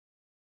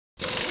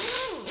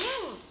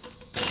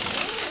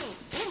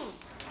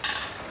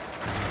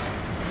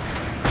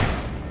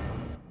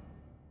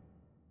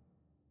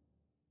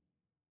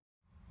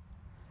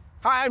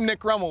Hi, I'm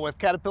Nick Rummel with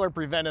Caterpillar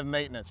Preventive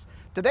Maintenance.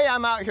 Today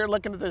I'm out here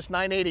looking at this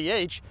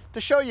 980H to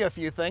show you a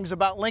few things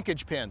about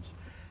linkage pins.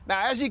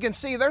 Now, as you can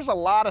see, there's a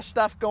lot of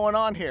stuff going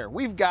on here.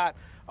 We've got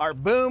our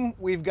boom,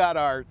 we've got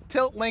our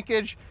tilt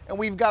linkage, and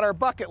we've got our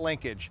bucket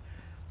linkage.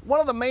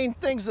 One of the main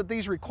things that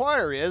these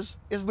require is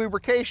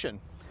lubrication.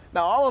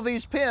 Now, all of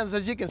these pins,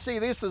 as you can see,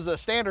 this is a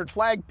standard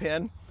flag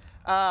pin.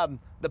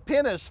 The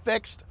pin is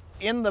fixed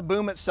in the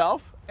boom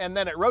itself, and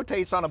then it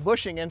rotates on a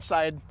bushing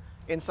inside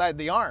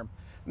the arm.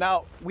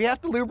 Now, we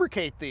have to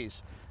lubricate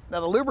these.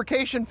 Now, the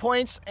lubrication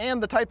points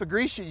and the type of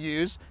grease you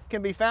use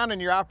can be found in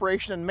your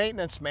operation and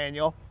maintenance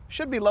manual.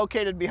 Should be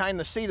located behind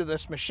the seat of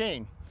this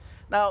machine.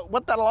 Now,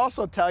 what that'll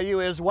also tell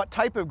you is what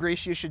type of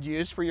grease you should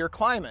use for your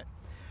climate.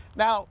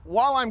 Now,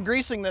 while I'm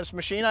greasing this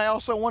machine, I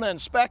also want to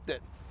inspect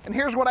it. And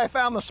here's what I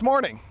found this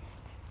morning.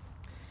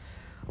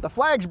 The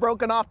flag's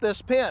broken off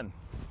this pin.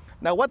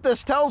 Now, what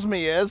this tells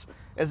me is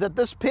that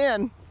this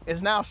pin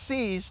is now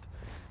seized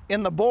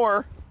in the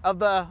bore of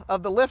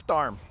the lift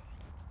arm.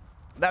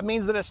 That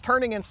means that it's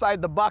turning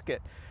inside the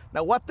bucket.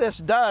 Now, what this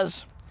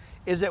does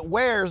is it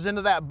wears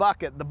into that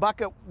bucket. The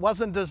bucket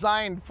wasn't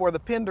designed for the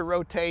pin to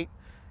rotate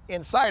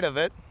inside of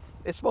it.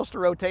 It's supposed to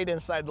rotate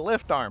inside the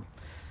lift arm.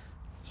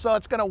 So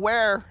it's going to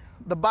wear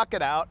the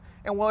bucket out,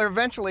 and we're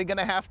eventually going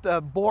to have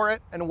to bore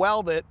it and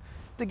weld it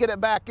to get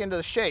it back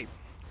into shape.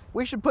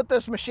 We should put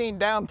this machine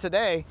down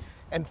today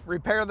and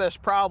repair this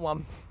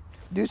problem,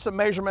 do some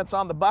measurements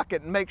on the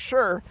bucket, and make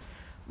sure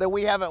that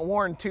we haven't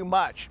worn too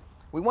much.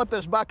 We want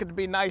this bucket to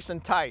be nice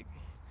and tight.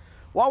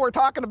 While we're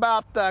talking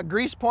about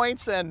grease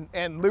points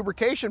and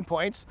lubrication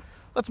points,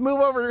 let's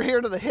move over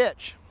here to the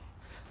hitch.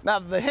 Now,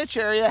 the hitch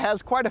area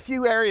has quite a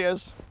few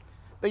areas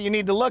that you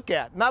need to look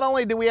at. Not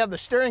only do we have the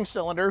steering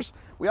cylinders,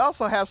 we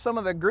also have some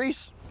of the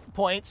grease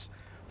points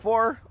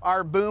for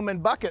our boom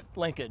and bucket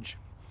linkage.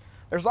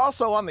 There's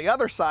also on the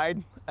other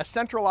side a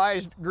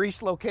centralized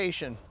grease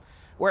location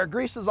where it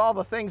greases all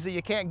the things that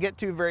you can't get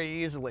to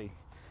very easily.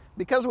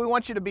 Because we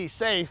want you to be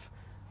safe,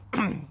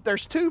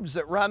 there's tubes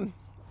that run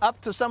up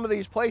to some of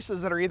these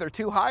places that are either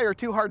too high or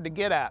too hard to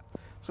get at,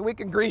 so we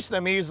can grease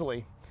them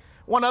easily.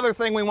 One other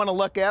thing we want to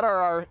look at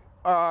are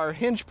our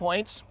hinge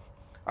points,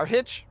 our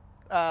hitch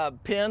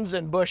pins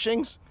and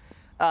bushings.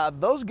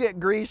 Those get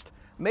greased,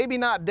 maybe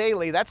not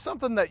daily. That's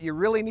something that you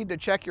really need to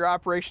check your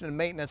operation and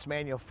maintenance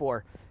manual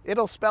for.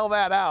 It'll spell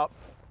that out,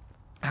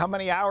 how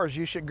many hours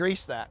you should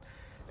grease that.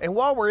 And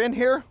while we're in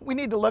here, we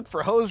need to look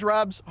for hose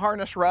rubs,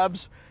 harness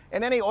rubs,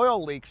 and any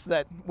oil leaks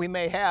that we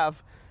may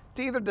have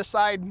to either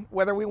decide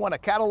whether we want to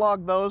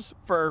catalog those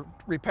for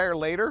repair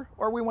later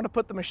or we want to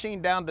put the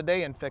machine down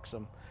today and fix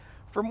them.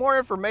 For more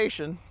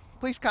information,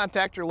 please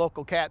contact your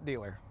local Cat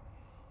dealer.